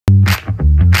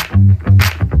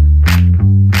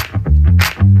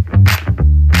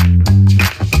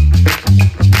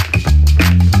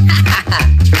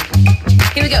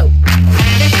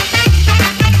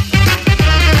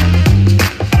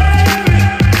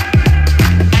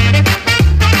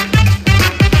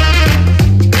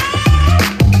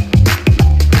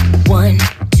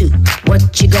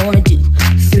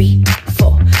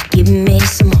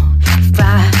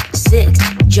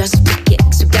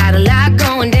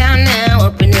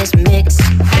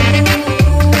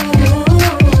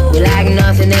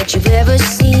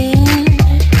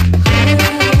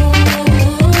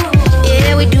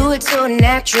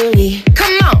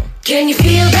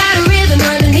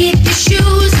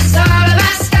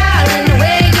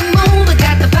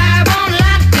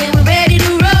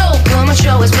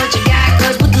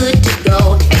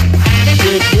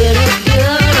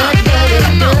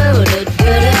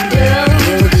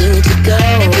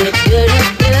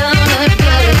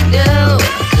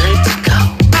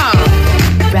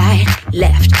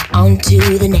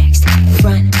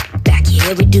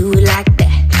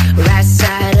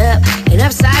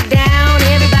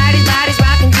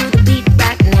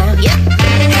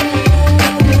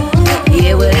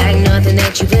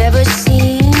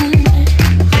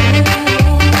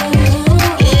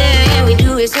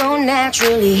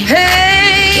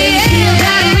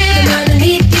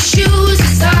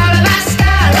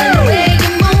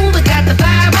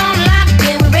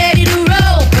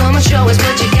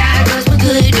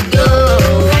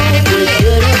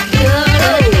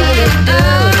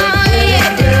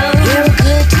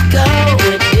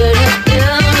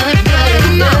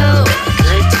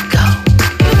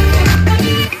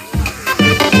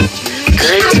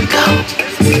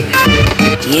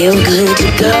feel good to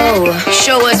go.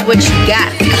 Show us what you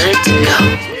got. Good to go.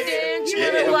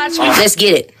 Let's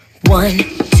get it. 1,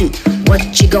 2,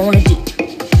 what you gonna do?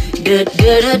 Do,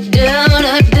 do, do, do,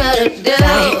 do, do, do.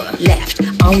 Right, left,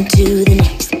 on to the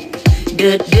next.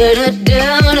 Do, do, do, do,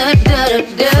 do, do,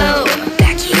 do.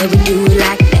 Back here we do it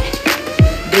like that.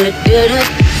 Do, do,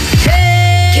 do,